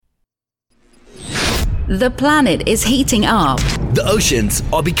The planet is heating up. The oceans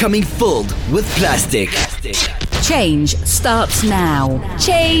are becoming filled with plastic. Change starts now.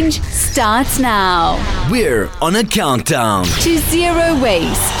 Change starts now. We're on a countdown To zero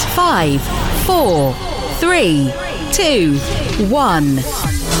waste. 5, 4, 3, 2, 1.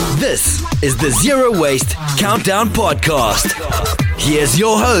 This is the Zero Waste Countdown Podcast. Here's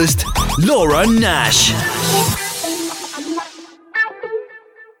your host, Laura Nash.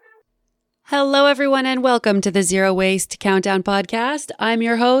 Hello, everyone, and welcome to the Zero Waste Countdown Podcast. I'm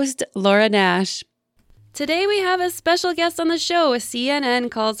your host, Laura Nash. Today, we have a special guest on the show.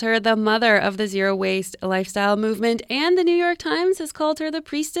 CNN calls her the mother of the zero waste lifestyle movement, and the New York Times has called her the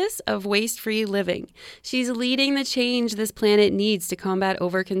priestess of waste-free living. She's leading the change this planet needs to combat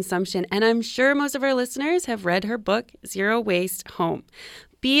overconsumption, and I'm sure most of our listeners have read her book, Zero Waste Home.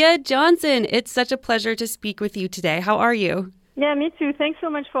 Bea Johnson, it's such a pleasure to speak with you today. How are you? Yeah, me too. Thanks so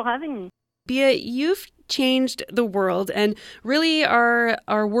much for having me. Bea, you've changed the world and really are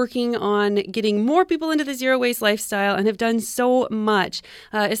working on getting more people into the zero waste lifestyle and have done so much,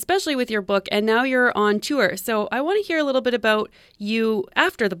 especially with your book. And now you're on tour. So I want to hear a little bit about you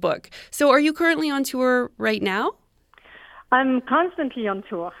after the book. So are you currently on tour right now? I'm constantly on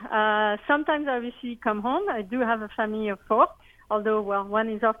tour. Sometimes I obviously come home. I do have a family of 4, although, one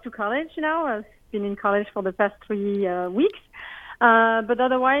is off to college now. I've been in college for the past 3 weeks. But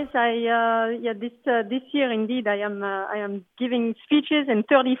otherwise, this year indeed, I am giving speeches in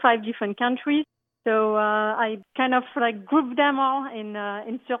 35 different countries. So I kind of group them all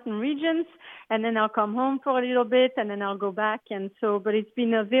in certain regions, and then I'll come home for a little bit, and then I'll go back. But it's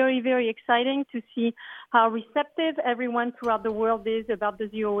been very, very exciting to see how receptive everyone throughout the world is about the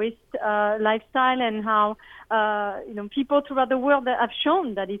zero waste lifestyle, and how people throughout the world have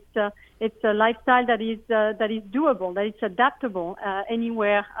shown that it's a lifestyle that is doable, that it's adaptable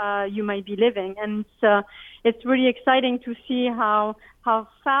anywhere you might be living, and it's really exciting to see how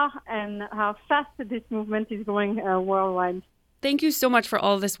far and how fast this movement is going worldwide. Thank you so much for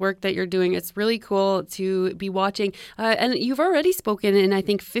all this work that you're doing. It's really cool to be watching. And you've already spoken in, I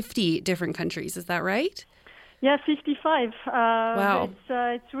think, 50 different countries. Is that right? Yeah, 55. Wow.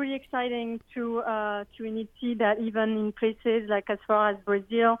 It's really exciting to see that even in places like as far as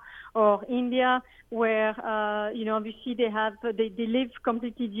Brazil or India, where obviously they live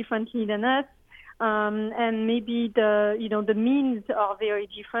completely differently than us. And maybe the means are very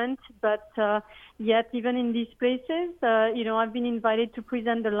different, but yet even in these places, I've been invited to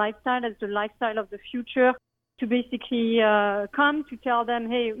present the lifestyle as the lifestyle of the future, to basically come to tell them,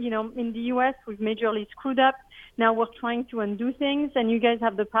 hey, in the U.S. we've majorly screwed up. Now we're trying to undo things, and you guys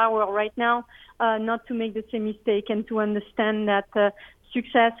have the power right now not to make the same mistake, and to understand that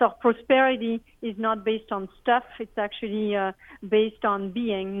success or prosperity is not based on stuff. It's actually based on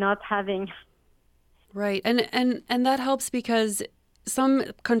being, not having. Right. And that helps because some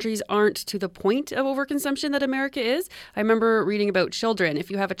countries aren't to the point of overconsumption that America is. I remember reading about children.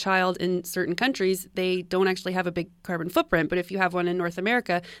 If you have a child in certain countries, they don't actually have a big carbon footprint. But if you have one in North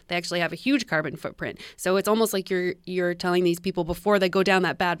America, they actually have a huge carbon footprint. So it's almost like you're telling these people before they go down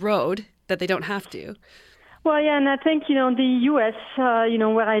that bad road that they don't have to. Well, yeah, and I think, the U.S.,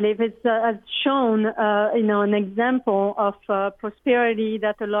 where I live, has shown, an example of prosperity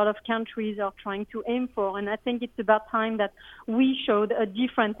that a lot of countries are trying to aim for. And I think it's about time that we showed a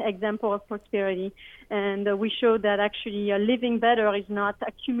different example of prosperity. And we showed that actually living better is not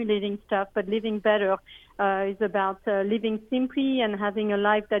accumulating stuff, but living better is about living simply and having a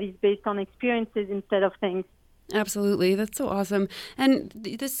life that is based on experiences instead of things. Absolutely. That's so awesome. And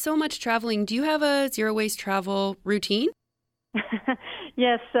there's so much traveling. Do you have a zero waste travel routine?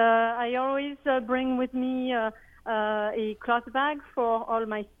 Yes. I always bring with me a cloth bag for all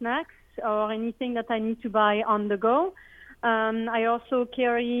my snacks or anything that I need to buy on the go. I also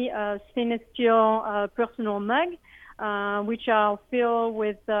carry a stainless steel personal mug, which I'll fill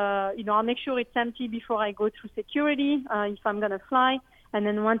with, I'll make sure it's empty before I go through security if I'm going to fly. And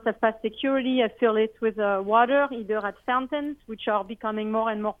then once I've passed security, I fill it with water, either at fountains, which are becoming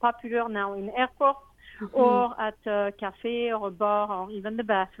more and more popular now in airports, or at a cafe or a bar or even the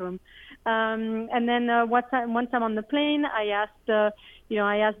bathroom. And then once I'm on the plane, I ask the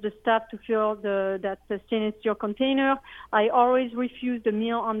staff to fill that stainless steel container. I always refuse the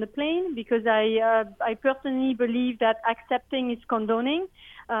meal on the plane because I personally believe that accepting is condoning.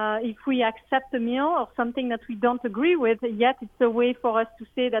 If we accept a meal or something that we don't agree with, yet it's a way for us to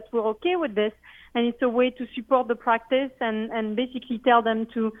say that we're okay with this, and it's a way to support the practice and basically tell them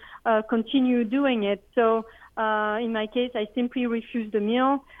to continue doing it. So in my case, I simply refuse the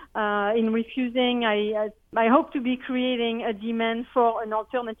meal. In refusing, I hope to be creating a demand for an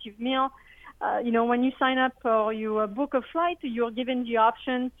alternative meal. when you sign up or you book a flight, you're given the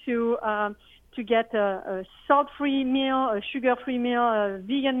option to get a salt-free meal, a sugar-free meal, a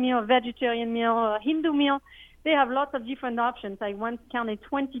vegan meal, a vegetarian meal, a Hindu meal. They have lots of different options. I once counted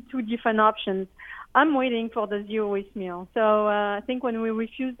 22 different options. I'm waiting for the zero-waste meal. So I think when we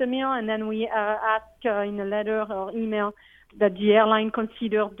refuse the meal and then we ask in a letter or email that the airline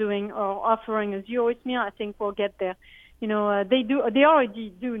considers doing or offering a zero-waste meal, I think we'll get there. They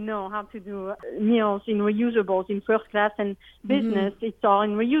already do know how to do meals in reusables in first class and business. Mm-hmm. It's all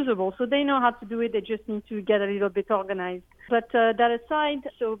in reusable. So they know how to do it. They just need to get a little bit organized. But that aside,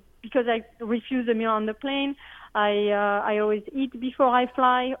 so because I refuse a meal on the plane, I always eat before I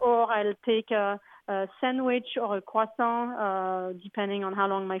fly, or I'll take a sandwich or a croissant, depending on how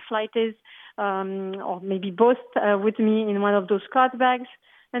long my flight is, or maybe both with me in one of those cloth bags.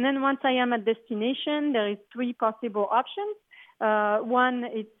 And then once I am at destination, there is 3 possible options. One,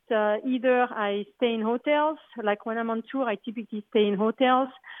 it's either I stay in hotels. Like when I'm on tour, I typically stay in hotels.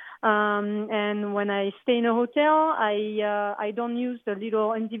 And when I stay in a hotel, I don't use the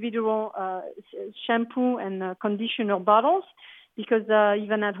little individual shampoo and conditioner bottles, because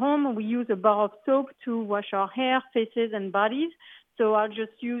even at home, we use a bar of soap to wash our hair, faces, and bodies. So I'll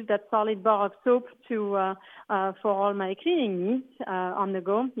just use that solid bar of soap for all my cleaning needs on the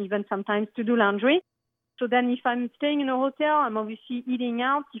go, even sometimes to do laundry. So then if I'm staying in a hotel, I'm obviously eating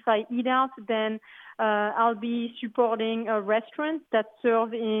out. If I eat out, then I'll be supporting a restaurant that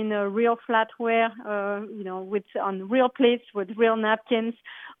serve in real flatware, on real plates with real napkins.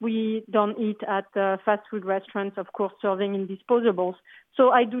 We don't eat at fast food restaurants, of course, serving in disposables. So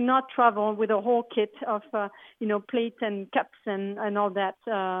I do not travel with a whole kit of, plates and cups and all that.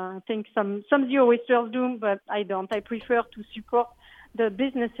 I think some zero-wasters do, but I don't. I prefer to support the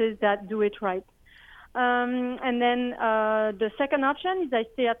businesses that do it right. And then the second option is I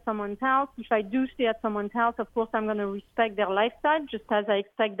stay at someone's house. If I do stay at someone's house, of course, I'm going to respect their lifestyle, just as I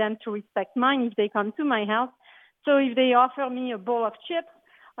expect them to respect mine if they come to my house. So if they offer me a bowl of chips,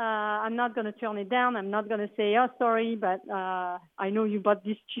 I'm not going to turn it down. I'm not going to say, oh, sorry, but I know you bought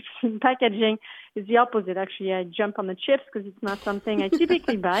these chips in packaging. It's the opposite, actually. I jump on the chips because it's not something I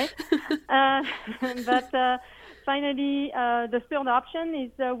typically buy. But finally, the third option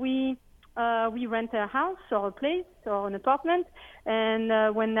is we rent a house or a place or an apartment.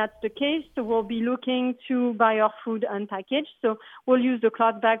 And when that's the case, we'll be looking to buy our food unpackaged. So we'll use the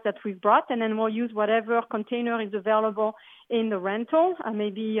cloth bag that we've brought, and then we'll use whatever container is available in the rental,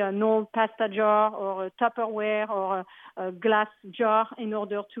 maybe an old pasta jar or a Tupperware or a glass jar in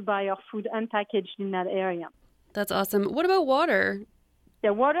order to buy our food unpackaged in that area. That's awesome. What about water? Yeah,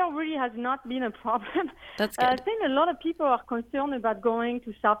 water really has not been a problem. That's good. I think a lot of people are concerned about going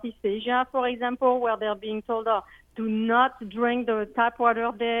to Southeast Asia, for example, where they're being told, do not drink the tap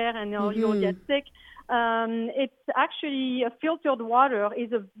water there and you'll get sick. It's actually filtered water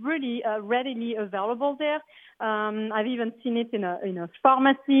is really readily available there. I've even seen it in a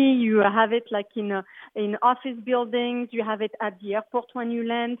pharmacy. You have it like in office buildings. You have it at the airport when you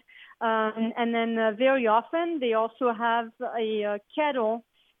land. And then very often they also have a kettle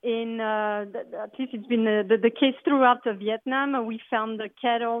in, at least it's been the case throughout Vietnam. We found the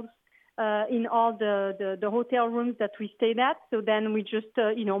kettles in all the hotel rooms that we stayed at. So then we just,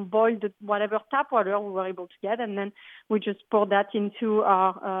 boiled whatever tap water we were able to get, and then we just pour that into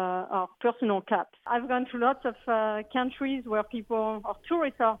our personal cups. I've gone to lots of countries where people or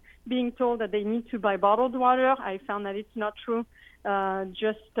tourists are being told that they need to buy bottled water. I found that it's not true.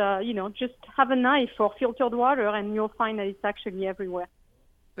 Just have an eye for filtered water, and you'll find that it's actually everywhere.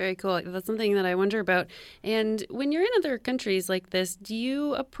 Very cool. That's something that I wonder about. And when you're in other countries like this, do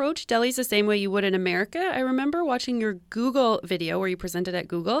you approach delis the same way you would in America? I remember watching your Google video where you presented at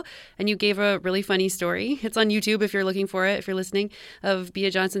Google and you gave a really funny story. It's on YouTube if you're looking for it, if you're listening, of Bea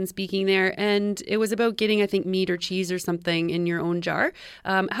Johnson speaking there. And it was about getting, I think, meat or cheese or something in your own jar.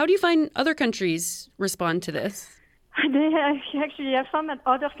 How do you find other countries respond to this? Actually, I found that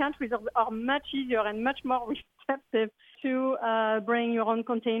other countries are much easier and much more receptive to bring your own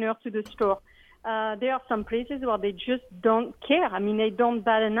container to the store. There are some places where they just don't care. I mean, they don't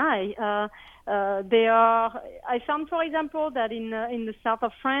bat an eye. I found, for example, that in the south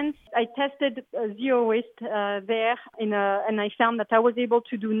of France, I tested zero waste there, and I found that I was able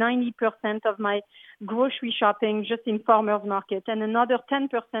to do 90% of my grocery shopping just in farmers market, and another 10%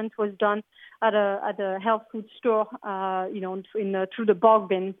 was done at a health food store, through the bulk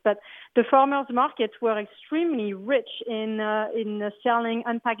bins. But the farmers markets were extremely rich in selling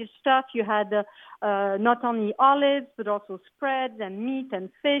unpackaged stuff. You had not only olives but also spreads and meat and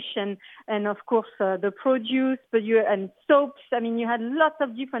fish and of course the produce, and soaps. I mean, you had lots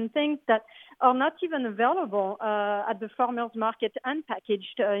of different things that are not even available at the farmers market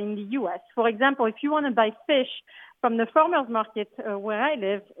unpackaged in the U.S. For example, if you want to buy fish from the farmers market where I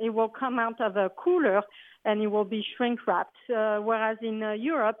live, it will come out of a cooler and it will be shrink wrapped. Whereas in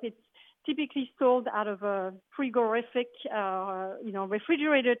Europe, it's typically sold out of a frigorific,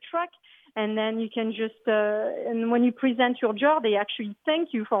 refrigerated truck. And then you can just, and when you present your jar, they actually thank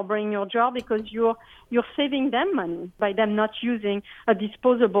you for bringing your jar because you're saving them money by them not using a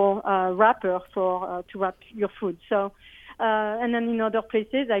disposable wrapper to wrap your food. So, and then in other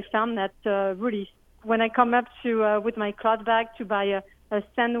places, I found that really, when I come up to with my cloth bag to buy a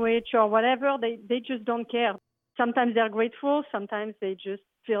sandwich or whatever, they just don't care. Sometimes they're grateful, sometimes they just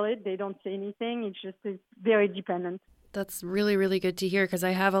feel it. They don't say anything. It's very dependent. That's really, really good to hear because I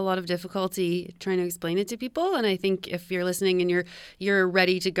have a lot of difficulty trying to explain it to people. And I think if you're listening and you're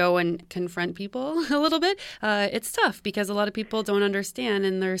ready to go and confront people a little bit, it's tough because a lot of people don't understand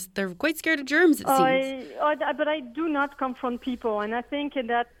and they're quite scared of germs, it seems. But I do not confront people. And I think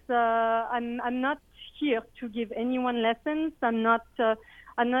that's, I'm not here to give anyone lessons. I'm not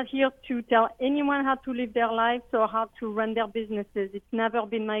here to tell anyone how to live their lives or how to run their businesses. It's never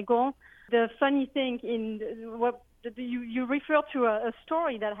been my goal. The funny thing you refer to a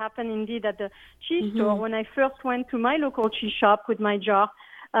story that happened indeed at the cheese store when I first went to my local cheese shop with my jar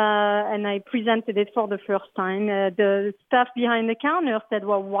and I presented it for the first time. The staff behind the counter said,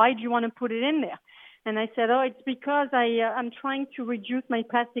 well, why do you want to put it in there? And I said, it's because I'm trying to reduce my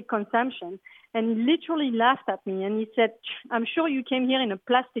plastic consumption. And he literally laughed at me and he said, I'm sure you came here in a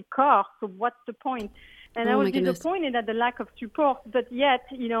plastic car, so what's the point? And I was disappointed at the lack of support, but yet,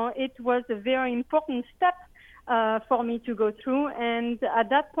 it was a very important step for me to go through. And at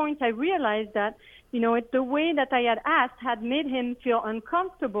that point, I realized that, the way that I had asked had made him feel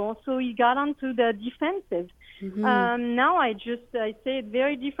uncomfortable. So he got onto the defensive. Now I say it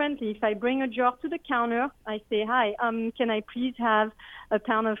very differently. If I bring a jar to the counter, I say, hi, can I please have a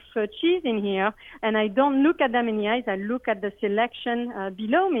pound of cheese in here? And I don't look at them in the eyes. I look at the selection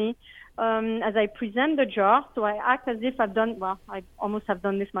below me. As I present the jar, so I act as if I almost have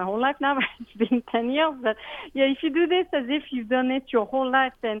done this my whole life now, it's been 10 years, but yeah, if you do this as if you've done it your whole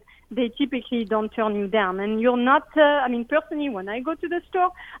life, then they typically don't turn you down. And you're not, personally, when I go to the store,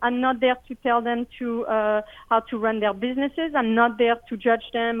 I'm not there to tell them how to run their businesses. I'm not there to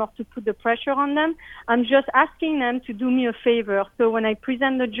judge them or to put the pressure on them. I'm just asking them to do me a favor. So when I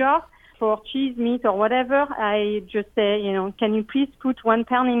present the jar, for cheese, meat, or whatever, I just say, can you please put 1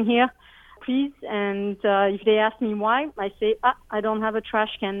 pound in here, please? And if they ask me why, I say, I don't have a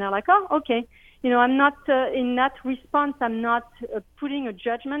trash can. They're like, oh, okay. I'm not, in that response, I'm not putting a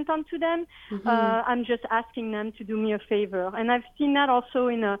judgment onto them. I'm just asking them to do me a favor. And I've seen that also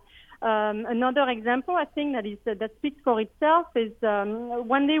in another example, I think, that speaks for itself is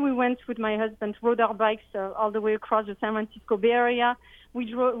one day we went with my husband, rode our bikes all the way across the San Francisco Bay Area.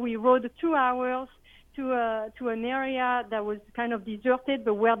 We rode 2 hours to an area that was kind of deserted,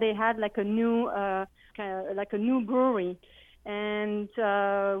 but where they had like a new brewery. And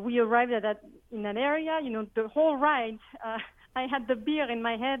we arrived in that area. The whole ride, I had the beer in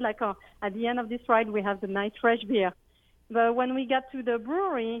my head, like, at the end of this ride, we have the nice fresh beer. But when we got to the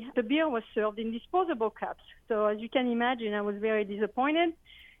brewery, the beer was served in disposable cups. So as you can imagine, I was very disappointed.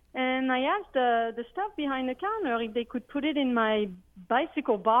 And I asked the staff behind the counter if they could put it in my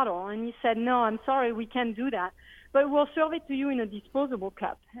bicycle bottle. And he said, no, I'm sorry, we can't do that. But we'll serve it to you in a disposable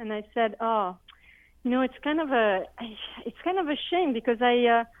cup. And I said, it's kind of a shame because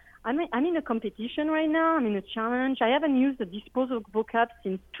I'm in a competition right now. I'm in a challenge. I haven't used a disposable cup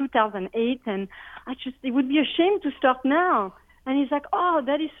since 2008. And it would be a shame to start now. And he's like, oh,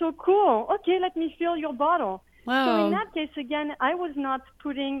 that is so cool. Okay, let me fill your bottle. Wow. So in that case, again, I was not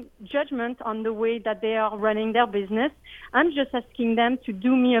putting judgment on the way that they are running their business. I'm just asking them to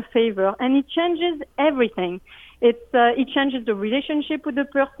do me a favor. And it changes everything. It changes the relationship with the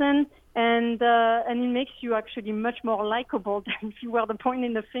person, and it makes you actually much more likable than if you were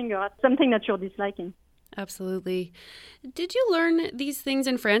pointing the finger at something that you're disliking. Absolutely. Did you learn these things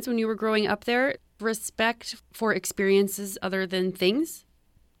in France when you were growing up there? Respect for experiences other than things?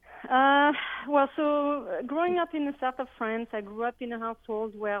 So growing up in the south of France, I grew up in a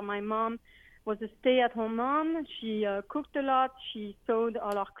household where my mom was a stay-at-home mom. She cooked a lot. She sewed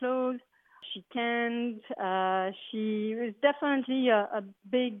all our clothes. She canned. She was definitely a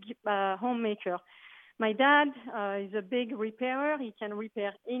big homemaker. My dad is a big repairer. He can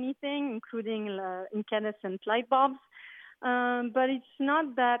repair anything, including incandescent light bulbs. But it's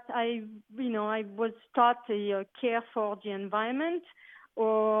not that I was taught a care for the environment,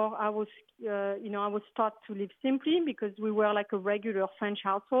 or I was taught to live simply because we were like a regular French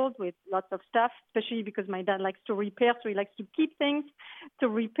household with lots of stuff, especially because my dad likes to repair, so he likes to keep things, to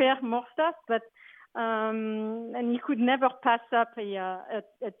repair more stuff. But and he could never pass up a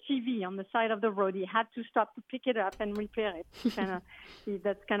TV on the side of the road. He had to stop to pick it up and repair it.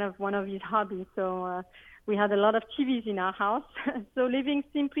 That's kind of one of his hobbies. So we had a lot of TVs in our house. So living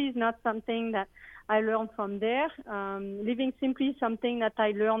simply is not something that I learned from there. Living simply is something that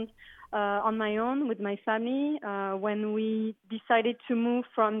I learned on my own with my family when we decided to move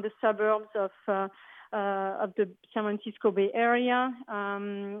from the suburbs of the San Francisco Bay Area.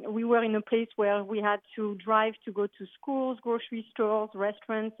 We were in a place where we had to drive to go to schools, grocery stores,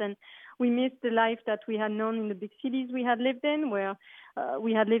 restaurants, and we missed the life that we had known in the big cities we had lived in, where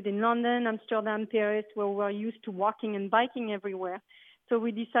we had lived in London, Amsterdam, Paris, where we were used to walking and biking everywhere. So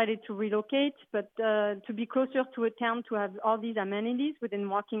we decided to relocate, but to be closer to a town, to have all these amenities within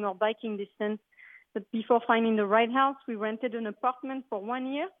walking or biking distance. But before finding the right house, we rented an apartment for 1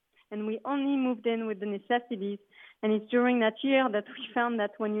 year, and we only moved in with the necessities. And it's during that year that we found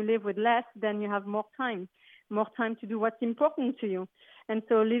that when you live with less, then you have more time to do what's important to you. And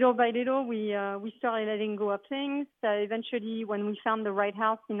so little by little, we started letting go of things. Eventually, when we found the right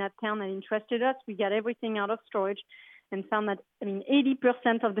house in that town that interested us, we got everything out of storage and found that,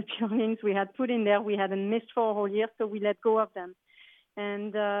 80% of the belongings we had put in there, we hadn't missed for a whole year, so we let go of them.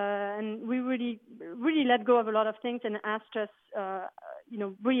 And we really let go of a lot of things and asked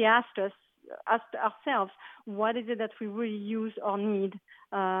ourselves, what is it that we really use or need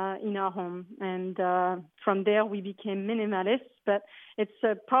in our home? And from there, we became minimalists. But it's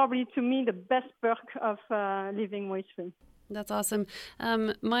probably, to me, the best perk of living waste-free. That's awesome.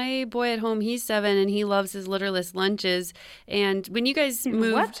 My boy at home, he's 7 and he loves his litterless lunches. And when you guys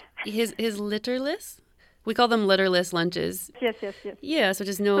moved, what? his litterless? We call them litterless lunches. Yes. Yeah, so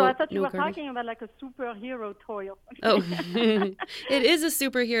just no. So I thought you were garbage. talking about like a superhero toy. Oh, it is a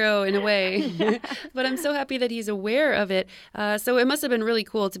superhero in a way, Yeah. But I'm so happy that he's aware of it. So it must have been really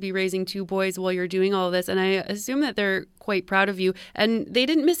cool to be raising 2 boys while you're doing all this. And I assume that they're quite proud of you. And they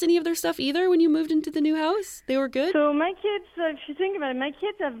didn't miss any of their stuff either when you moved into the new house? They were good? So my kids, if you think about it, my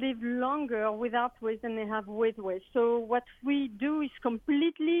kids have lived longer without waste than they have with waste. So what we do is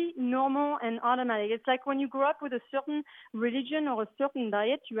completely normal and automatic. It's like when you grow up with a certain religion or a certain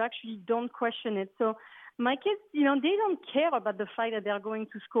diet, you actually don't question it. So my kids, they don't care about the fact that they're going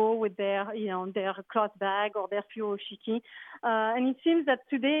to school with their cloth bag or their furoshiki. And it seems that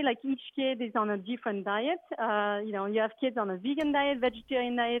today, like each kid is on a different diet. You have kids on a vegan diet,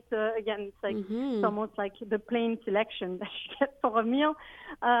 vegetarian diet. Again, it's like It's almost like the plain selection that you get for a meal.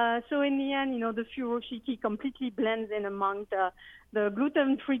 So in the end, the furoshiki completely blends in among the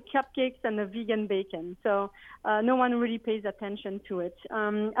gluten-free cupcakes and the vegan bacon. So no one really pays attention to it.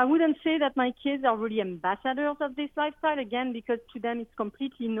 I wouldn't say that my kids are really ambassadors of this lifestyle, again, because to them it's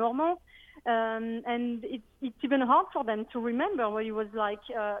completely normal. And it's even hard for them to remember what it was like,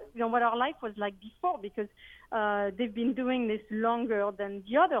 what our life was like before, because they've been doing this longer than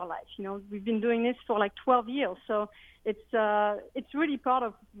the other life. We've been doing this for like 12 years. So it's really part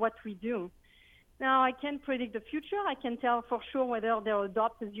of what we do. Now, I can't predict the future. I can tell for sure whether they'll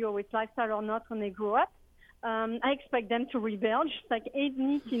adopt a zero-waste lifestyle or not when they grow up. I expect them to rebel, just like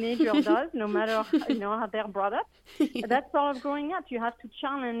any teenager does, no matter how they're brought up. Yeah. That's part of growing up. You have to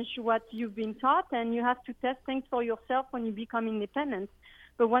challenge what you've been taught, and you have to test things for yourself when you become independent.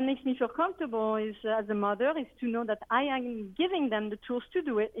 But what makes me feel comfortable is, as a mother, is to know that I am giving them the tools to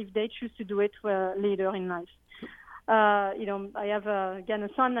do it if they choose to do it later in life. I have a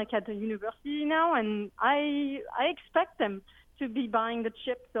son like at the university now, and I expect them to be buying the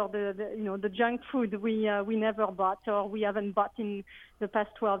chips or the junk food we never bought or we haven't bought in the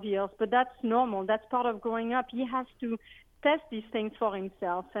past 12 years. But that's normal. That's part of growing up. He has to test these things for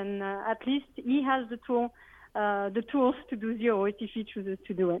himself, and at least he has the tools to do zero if he chooses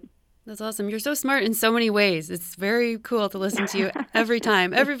to do it. That's awesome. You're so smart in so many ways. It's very cool to listen to you every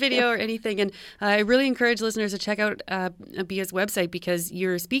time, every video or anything. And I really encourage listeners to check out Bea's website because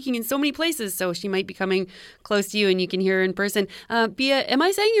you're speaking in so many places. So she might be coming close to you and you can hear her in person. Bea, am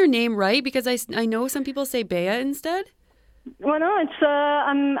I saying your name right? Because I know some people say Bea instead. Well, no, it's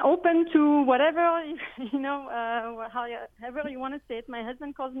I'm open to whatever, however you want to say it. My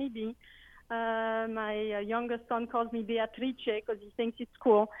husband calls me Bea. My youngest son calls me Beatrice because he thinks it's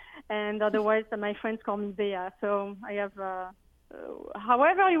cool, and otherwise my friends call me Bea. So I have,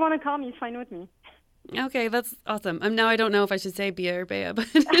 however you want to call me, is fine with me. Okay, that's awesome. Now I don't know if I should say Bea or Bea, but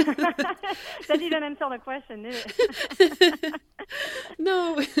that didn't answer the question, did it?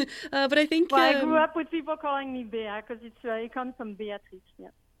 No, but I think. Well, I grew up with people calling me Bea because it comes from Beatrice. Yeah.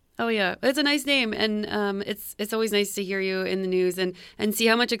 Oh yeah, it's a nice name, and it's always nice to hear you in the news and see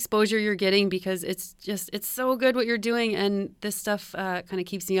how much exposure you're getting, because it's so good what you're doing, and this stuff kind of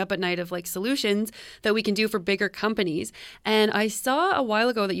keeps me up at night of like solutions that we can do for bigger companies. And I saw a while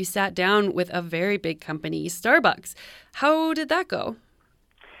ago that you sat down with a very big company, Starbucks. How did that go?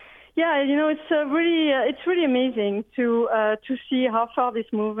 Yeah, it's really amazing to see how far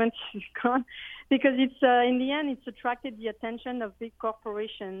this movement has gone, because it's in the end it's attracted the attention of big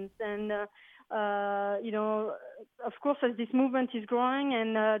corporations, and of course, as this movement is growing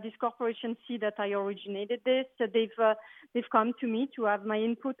and these corporations see that I originated this, they've come to me to have my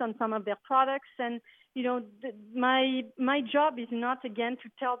input on some of their products. And my job is not, again, to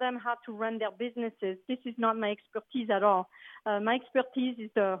tell them how to run their businesses. This is not my expertise at all. My expertise is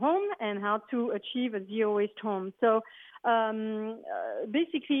the home and how to achieve a zero waste home. So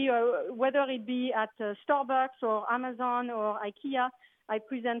basically, whether it be at Starbucks or Amazon or IKEA, I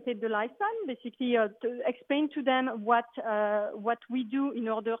presented the lifestyle, basically to explain to them what we do in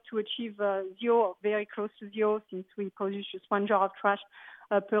order to achieve zero, or very close to zero, since we produce just 1 jar of trash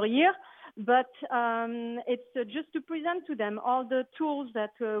per year. But it's just to present to them all the tools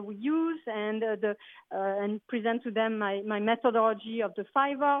that we use, and present to them my methodology of the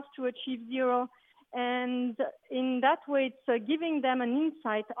 5 R's to achieve zero. And in that way, it's giving them an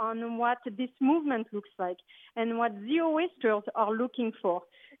insight on what this movement looks like and what zero wasters are looking for.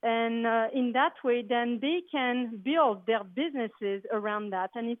 And in that way, then they can build their businesses around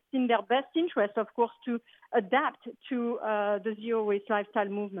that. And it's in their best interest, of course, to adapt to the zero waste lifestyle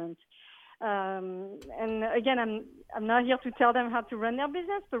movement. And again, I'm not here to tell them how to run their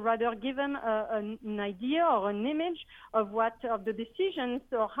business, but rather give them an idea or an image of the decisions,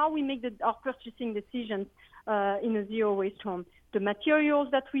 or how we make our purchasing decisions in a zero waste home. The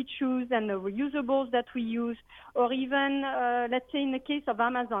materials that we choose and the reusables that we use, or even let's say in the case of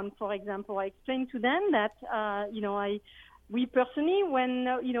Amazon, for example, I explained to them that we personally, when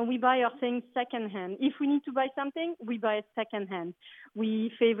we buy our things secondhand, if we need to buy something, we buy it secondhand.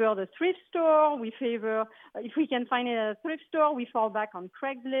 We favor the thrift store. We favor, if we can find it at a thrift store, we fall back on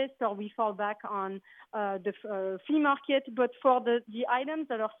Craigslist, or we fall back on the flea market. But for the items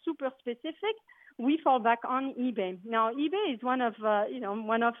that are super specific, we fall back on eBay. Now, eBay is one of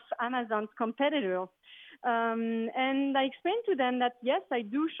Amazon's competitors. And I explained to them that, yes, I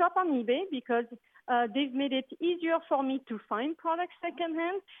do shop on eBay because they've made it easier for me to find products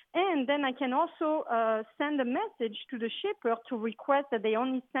secondhand. And then I can also send a message to the shipper to request that they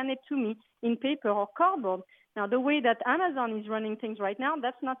only send it to me in paper or cardboard. Now, the way that Amazon is running things right now,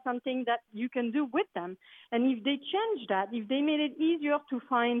 that's not something that you can do with them. And if they change that, if they made it easier to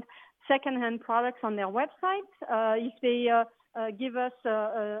find secondhand products on their website, if they give us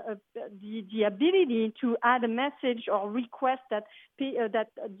the ability to add a message or request that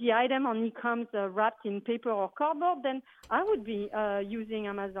the item only comes wrapped in paper or cardboard, then I would be using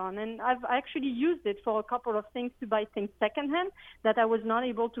Amazon. And I've actually used it for a couple of things to buy things secondhand that I was not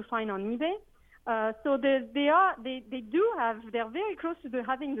able to find on eBay. So they're very close to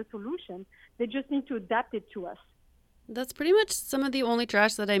having the solution. They just need to adapt it to us. That's pretty much some of the only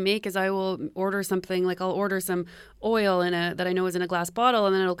trash that I make is I will order something, like I'll order some oil that I know is in a glass bottle,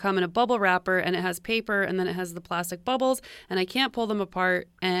 and then it'll come in a bubble wrapper, and it has paper, and then it has the plastic bubbles, and I can't pull them apart,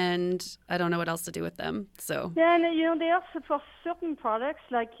 and I don't know what else to do with them. So yeah, and there are for certain products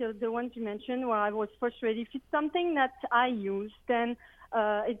like the ones you mentioned where I was frustrated. If it's something that I use, then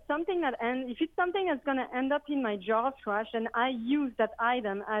it's something if it's something that's going to end up in my jar of trash, and I use that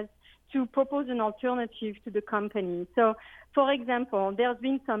item as to propose an alternative to the company. So, for example, there's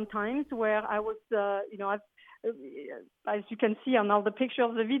been some times where I was, as you can see on all the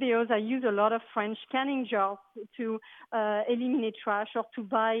pictures, the videos, I use a lot of French canning jars to eliminate trash or to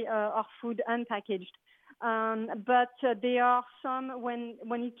buy our food unpackaged. But there are some when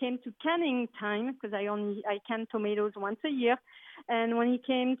it came to canning time, because I can tomatoes once a year, and when it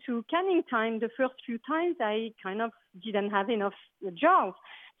came to canning time, the first few times I kind of didn't have enough jars.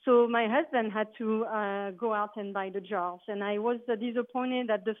 So my husband had to go out and buy the jars, and I was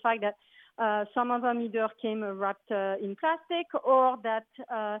disappointed at the fact that some of them either came wrapped in plastic, or that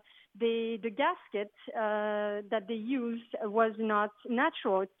the gasket that they used was not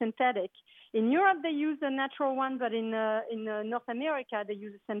natural, it's synthetic. In Europe, they use a natural one, but in North America, they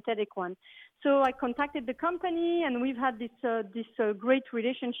use a synthetic one. So I contacted the company, and we've had this great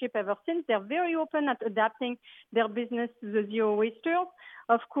relationship ever since. They're very open at adapting their business to the zero wasters.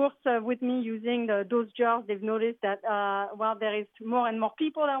 Of course, with me using those jars, they've noticed that there is more and more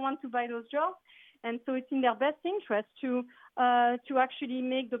people that want to buy those jars, and so it's in their best interest to actually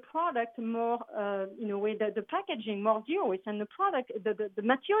make the product more, the packaging more zero waste, and the product, the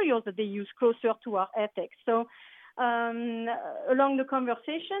materials that they use closer to our ethics. So. Along the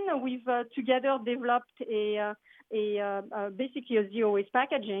conversation, we've together developed basically a zero waste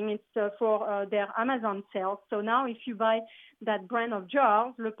packaging. It's for their Amazon sales. So now, if you buy that brand of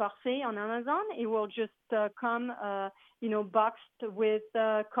jars, Le Parfait on Amazon, it will just come, boxed with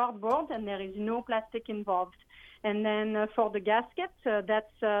cardboard, and there is no plastic involved. And then for the gaskets,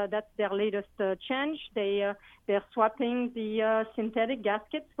 that's their latest change. They're swapping the synthetic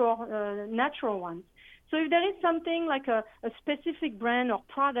gaskets for natural ones. So if there is something like a specific brand or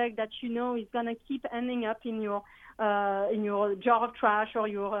product that you know is going to keep ending up in your jar of trash or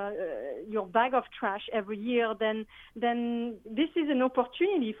your bag of trash every year, then this is an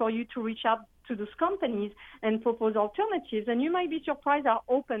opportunity for you to reach out to those companies and propose alternatives. And you might be surprised how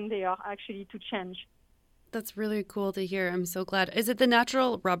open they are actually to change. That's really cool to hear. I'm so glad. Is it the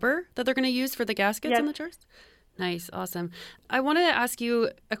natural rubber that they're going to use for the gaskets in the jars? Nice. Awesome. I wanted to ask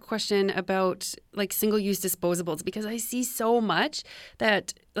you a question about like single-use disposables, because I see so much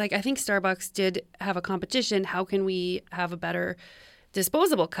that, like, I think Starbucks did have a competition. How can we have a better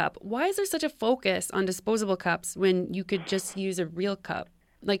disposable cup? Why is there such a focus on disposable cups when you could just use a real cup?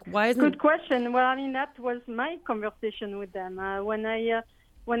 Like, why isn't... Good question. Well, I mean, that was my conversation with them. When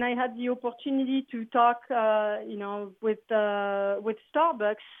I had the opportunity to talk, with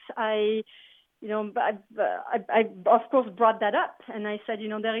Starbucks, I of course brought that up, and I said,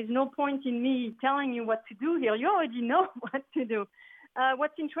 there is no point in me telling you what to do here. You already know what to do.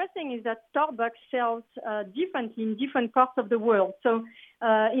 What's interesting is that Starbucks sells differently in different parts of the world. So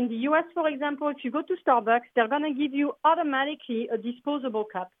in the U.S., for example, if you go to Starbucks, they're going to give you automatically a disposable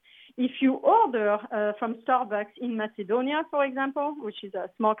cup. If you order from Starbucks in Macedonia, for example, which is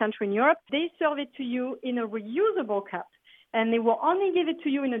a small country in Europe, they serve it to you in a reusable cup. And they will only give it to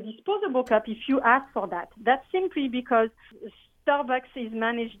you in a disposable cup if you ask for that. That's simply because Starbucks is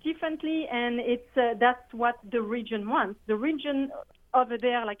managed differently, and that's what the region wants. The region over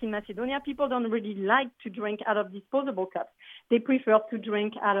there, like in Macedonia, people don't really like to drink out of disposable cups. They prefer to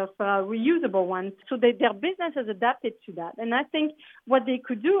drink out of reusable ones. So their business has adapted to that. And I think what they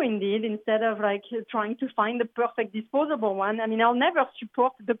could do, indeed, instead of like trying to find the perfect disposable one, I mean, I'll never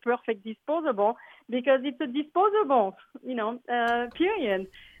support the perfect disposable because it's a disposable, period.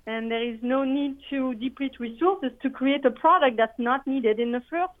 And there is no need to deplete resources to create a product that's not needed in the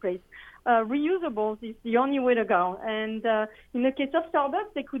first place. Reusables is the only way to go. And in the case of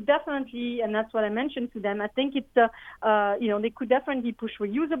Starbucks, they could definitely, and that's what I mentioned to them, I think it's, they could definitely push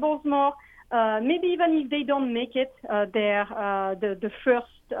reusables more. Maybe even if they don't make it the first,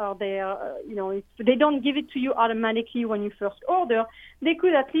 if they don't give it to you automatically when you first order, they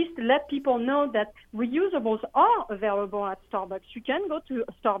could at least let people know that reusables are available at Starbucks. You can go to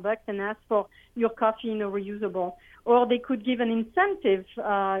Starbucks and ask for your coffee in a reusable. Or they could give an incentive,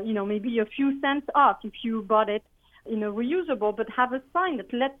 maybe a few cents off if you bought it in a reusable, but have a sign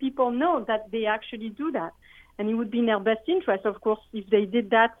that let people know that they actually do that. And it would be in their best interest, of course, if they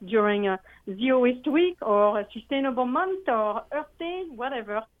did that during a Zero Waste Week or a Sustainable Month or Earth Day,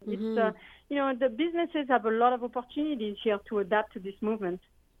 whatever. Mm-hmm. It's, the businesses have a lot of opportunities here to adapt to this movement.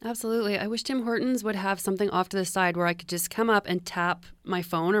 Absolutely. I wish Tim Hortons would have something off to the side where I could just come up and tap my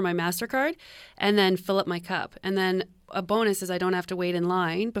phone or my MasterCard and then fill up my cup. And then a bonus is I don't have to wait in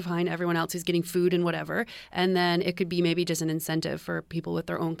line behind everyone else who's getting food and whatever. And then it could be maybe just an incentive for people with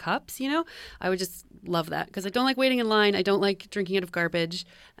their own cups, I would just love that because I don't like waiting in line. I don't like drinking out of garbage.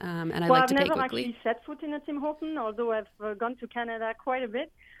 And I like to pay quickly. I've never actually set foot in a Tim Hortons, although I've gone to Canada quite a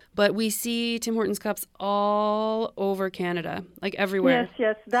bit. But we see Tim Hortons cups all over Canada, like everywhere.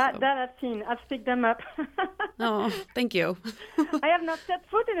 Yes, that I've seen. I've picked them up. Oh, thank you. I have not set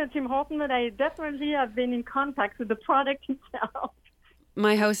foot in a Tim Hortons, but I definitely have been in contact with the product itself.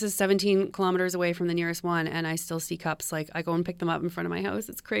 My house is 17 kilometers away from the nearest one, and I still see cups. Like, I go and pick them up in front of my house.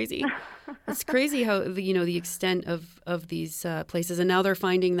 It's crazy. It's crazy how, the extent of these places. And now they're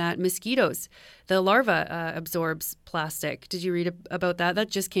finding that mosquitoes, the larva absorbs plastic. Did you read about that? That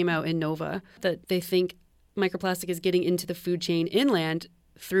just came out in Nova, that they think microplastic is getting into the food chain inland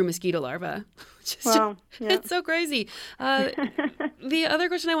through mosquito larvae. Wow. Yeah. It's so crazy. The other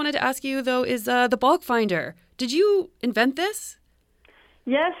question I wanted to ask you, though, is the bulk finder. Did you invent this?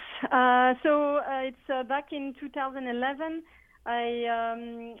 Yes. It's back in 2011.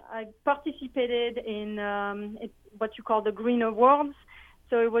 I participated in what you call the Green Awards.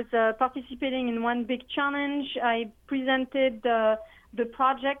 So it was participating in one big challenge. I presented the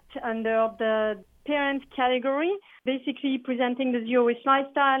project under the parent category, basically presenting the zero waste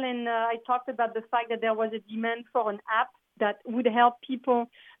lifestyle. And I talked about the fact that there was a demand for an app that would help people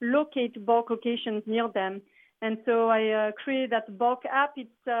locate bulk locations near them. And so I created that bulk app. It's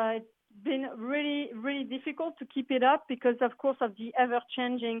been really, really difficult to keep it up because, of course, of the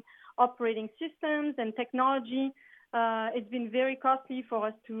ever-changing operating systems and technology. It's been very costly for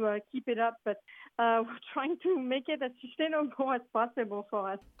us to keep it up, but we're trying to make it as sustainable as possible for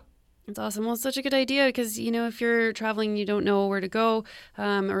us. That's awesome. Well, it's such a good idea because, if you're traveling, you don't know where to go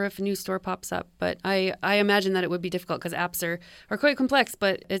or if a new store pops up. But I imagine that it would be difficult because apps are quite complex,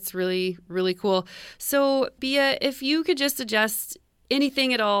 but it's really, really cool. So, Bea, if you could just suggest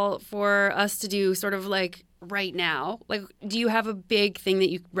anything at all for us to do sort of like right now, like do you have a big thing that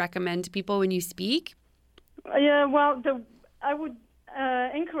you recommend to people when you speak? Yeah, well, I would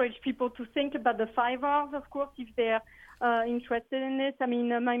encourage people to think about the 5 R's, of course, if they're interested in this. I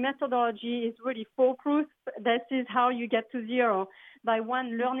mean, my methodology is really foolproof. This is how you get to zero. By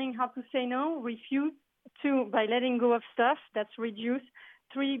 1, learning how to say no, refuse. 2, by letting go of stuff, that's reduce.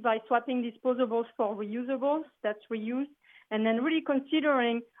 3, by swapping disposables for reusables, that's reuse. And then really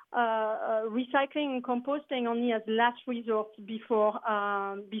considering recycling and composting only as last resort before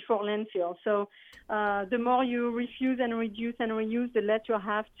landfill. So the more you refuse and reduce and reuse, the less you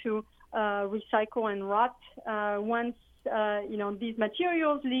have to recycle and rot. Once these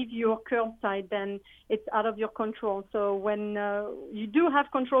materials leave your curbside, then it's out of your control. So when you do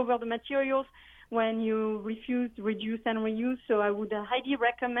have control over the materials, when you refuse, reduce, and reuse. So I would highly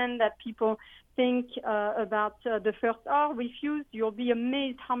recommend that people think about the first R, refuse. You'll be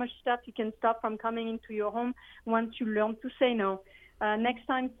amazed how much stuff you can stop from coming into your home once you learn to say no. Next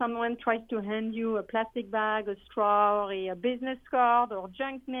time someone tries to hand you a plastic bag, a straw, or a business card, or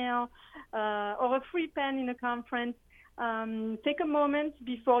junk mail, or a free pen in a conference, take a moment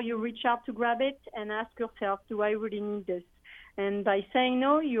before you reach out to grab it and ask yourself, do I really need this? And by saying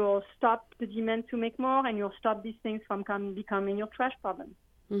no, you'll stop the demand to make more, and you'll stop these things from becoming your trash problem.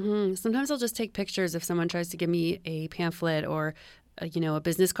 Mm-hmm. Sometimes I'll just take pictures if someone tries to give me a pamphlet or a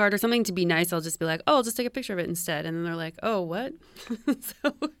business card or something to be nice. I'll just be like, I'll just take a picture of it instead. And then they're like, oh, what?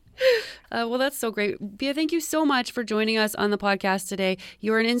 Well, that's so great. Bea, thank you so much for joining us on the podcast today.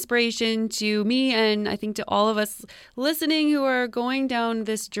 You're an inspiration to me and I think to all of us listening who are going down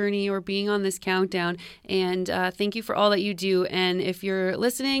this journey or being on this countdown. And thank you for all that you do. And if you're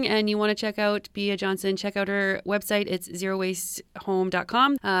listening and you want to check out Bea Johnson, check out her website. It's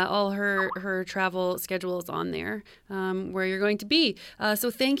zerowastehome.com. All her travel schedule is on there where you're going to be. So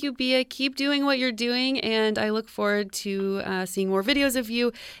thank you, Bea. Keep doing what you're doing. And I look forward to seeing more videos of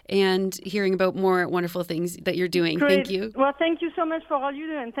you and hearing about more wonderful things that you're doing. Great. Thank you. Well, thank you so much for all you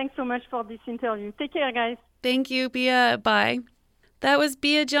do, and thanks so much for this interview. Take care, guys. Thank you, Bea. Bye. That was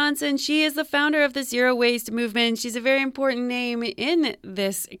Bea Johnson. She is the founder of the Zero Waste Movement. She's a very important name in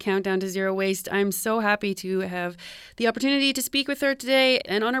this countdown to zero waste. I'm so happy to have the opportunity to speak with her today.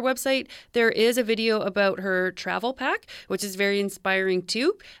 And on her website, there is a video about her travel pack, which is very inspiring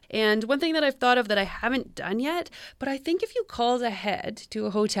too. And one thing that I've thought of that I haven't done yet, but I think if you called ahead to a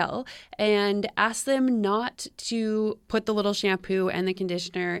hotel and asked them not to put the little shampoo and the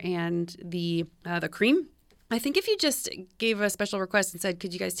conditioner and the cream, I think if you just gave a special request and said,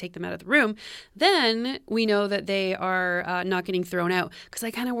 could you guys take them out of the room, then we know that they are not getting thrown out. Because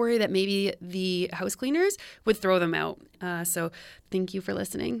I kind of worry that maybe the house cleaners would throw them out. So thank you for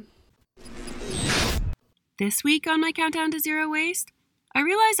listening. This week on my countdown to zero waste, I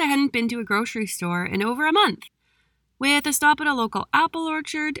realized I hadn't been to a grocery store in over a month. With a stop at a local apple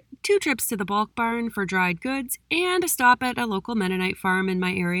orchard, 2 trips to the bulk barn for dried goods, and a stop at a local Mennonite farm in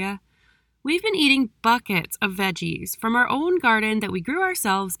my area, we've been eating buckets of veggies from our own garden that we grew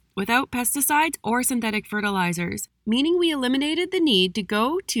ourselves without pesticides or synthetic fertilizers, meaning we eliminated the need to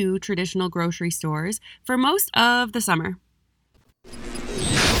go to traditional grocery stores for most of the summer.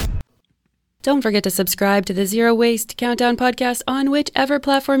 Don't forget to subscribe to the Zero Waste Countdown podcast on whichever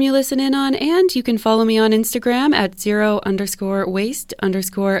platform you listen in on, and you can follow me on Instagram at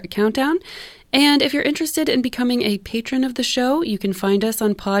 @0_waste_countdown. And if you're interested in becoming a patron of the show, you can find us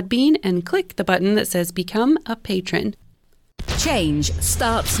on Podbean and click the button that says Become a Patron. Change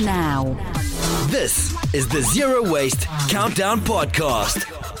starts now. This is the Zero Waste Countdown Podcast.